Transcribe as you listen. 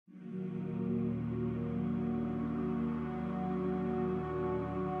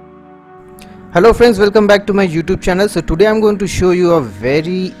Hello friends, welcome back to my YouTube channel. So today I'm going to show you a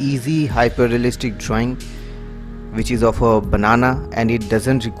very easy hyper realistic drawing which is of a banana, and it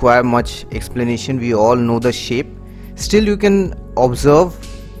doesn't require much explanation. We all know the shape. Still you can observe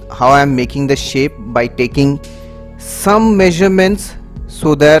how I'm making the shape by taking some measurements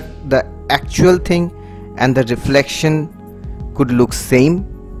so that the actual thing and the reflection could look same.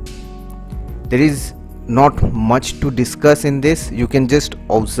 There is not much to discuss in this. You can just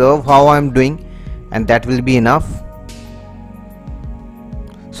observe how I'm doing and that will be enough.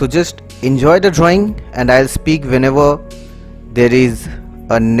 So just enjoy the drawing and I'll speak whenever there is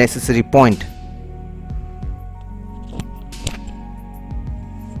a necessary point.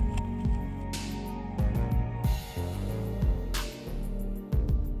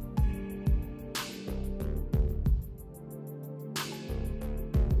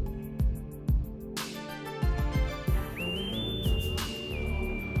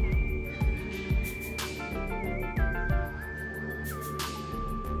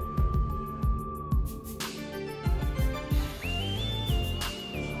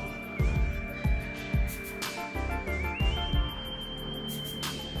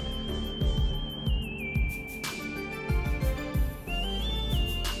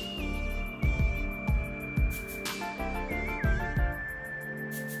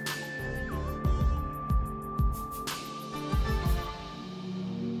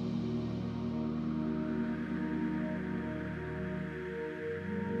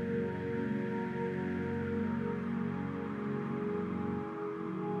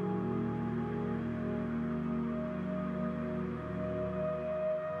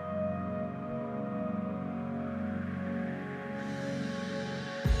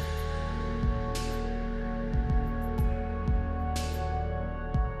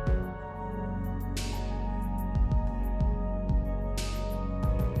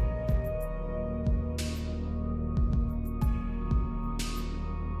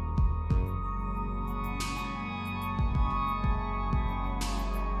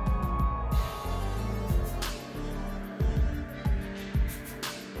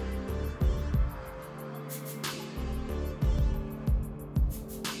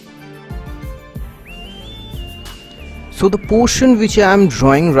 So the portion which I am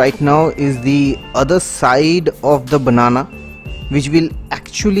drawing right now is the other side of the banana, which will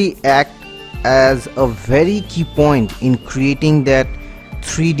actually act as a very key point in creating that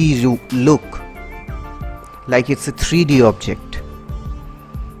 3D look, like it's a 3D object.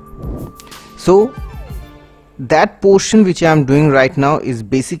 So that portion which I am doing right now is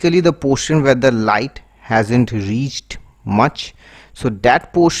basically the portion where the light hasn't reached much. So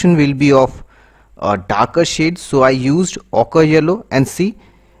that portion will be of a darker shade, so I used ochre yellow, and see,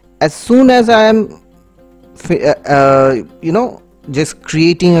 as soon as I am just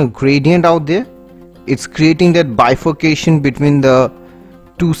creating a gradient out there, it's creating that bifurcation between the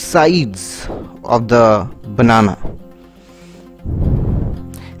two sides of the banana.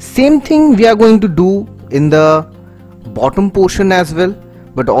 Same thing we are going to do in the bottom portion as well,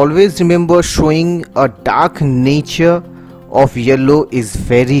 but always remember, showing a dark nature of yellow is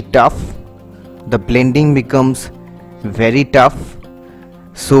very tough. The blending becomes very tough.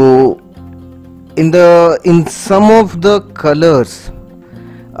 So in some of the colors,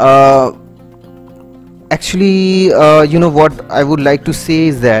 what I would like to say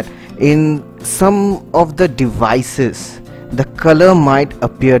is that in some of the devices the color might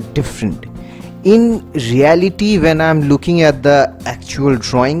appear different. In reality, when I'm looking at the actual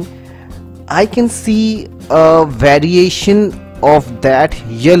drawing, I can see a variation of that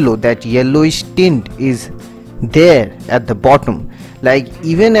yellowish tint is there at the bottom. Like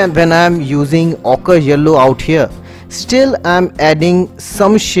even when I'm using ochre yellow out here, still I'm adding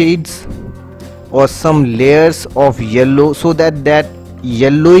some shades or some layers of yellow so that that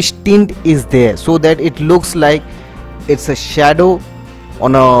yellowish tint is there, so that it looks like it's a shadow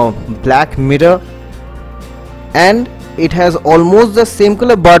on a black mirror, and it has almost the same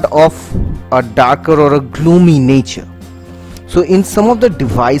color but of a darker or a gloomy nature. So in some of the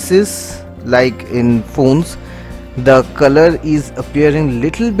devices, like in phones, the color is appearing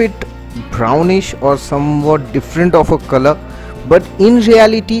little bit brownish or somewhat different of a color, but in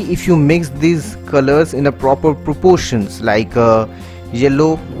reality, if you mix these colors in a proper proportions, like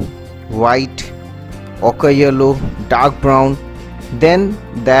yellow, white, ochre yellow, dark brown, then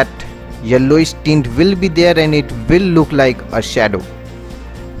that yellowish tint will be there and it will look like a shadow,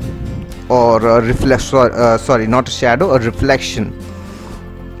 or a not a shadow, a reflection.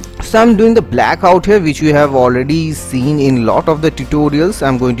 So I'm doing the black out here, which you have already seen in lot of the tutorials.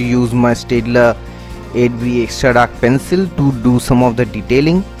 I'm going to use my Staedtler 8B extra dark pencil to do some of the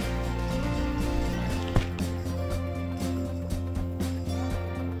detailing.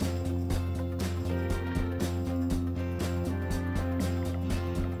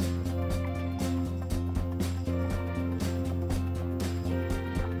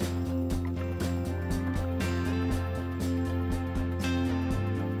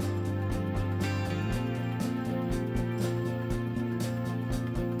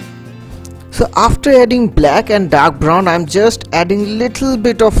 So after adding black and dark brown, I'm just adding little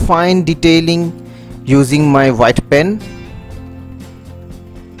bit of fine detailing using my white pen.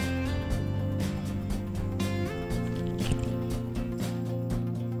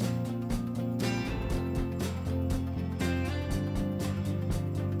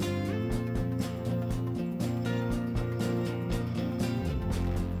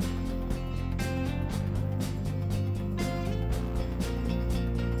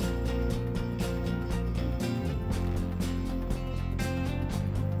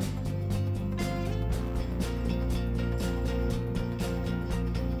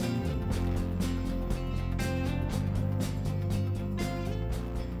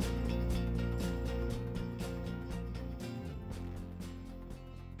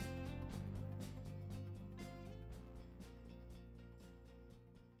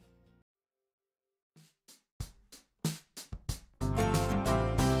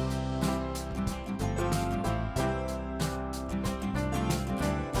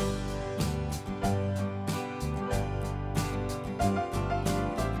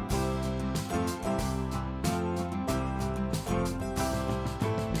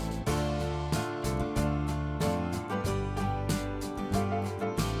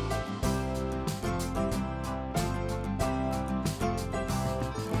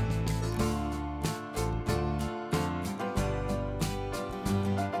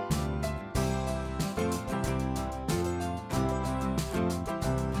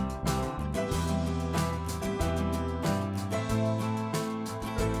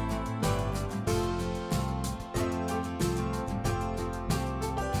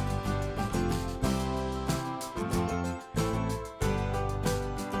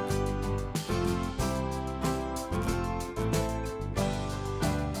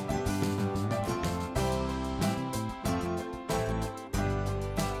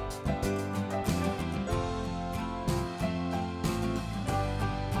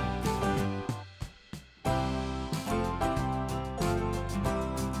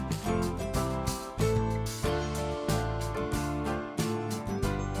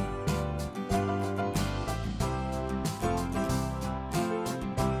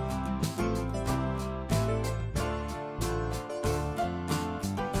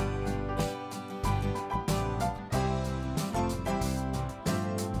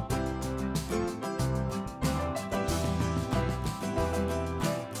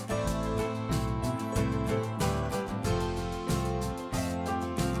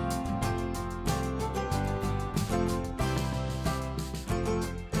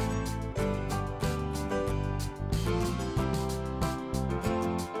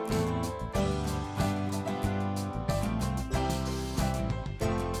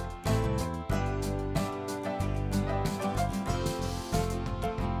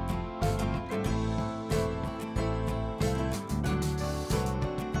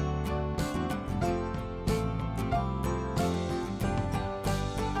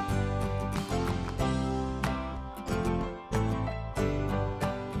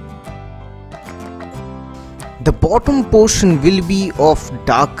 The bottom portion will be of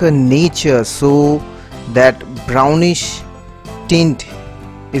darker nature, so that brownish tint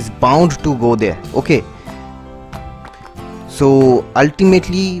is bound to go there. Okay, so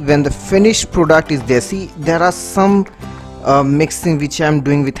ultimately when the finished product is there, see there are some mixing which I am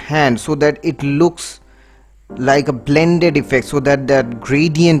doing with hand so that it looks like a blended effect, so that that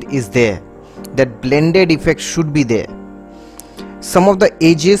gradient is there, that blended effect should be there. Some of the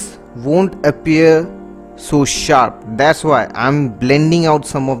edges won't appear so sharp, that's why I'm blending out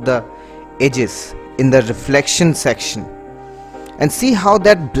some of the edges in the reflection section. And see how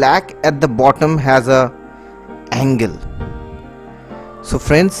that black at the bottom has a angle. So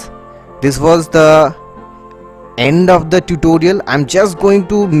friends, this was the end of the tutorial. I'm just going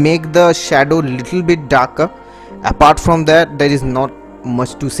to make the shadow little bit darker. Apart from that, there is not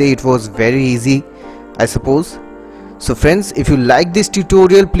much to say. It was very easy, I suppose. So friends, if you like this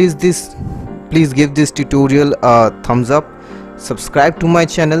tutorial, please give this tutorial a thumbs up, subscribe to my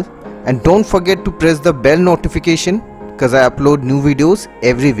channel, and don't forget to press the bell notification because I upload new videos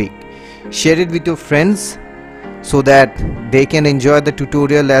every week. Share it with your friends so that they can enjoy the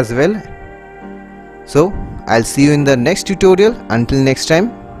tutorial as well. So I'll see you in the next tutorial. Until next time,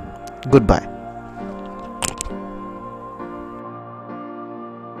 goodbye.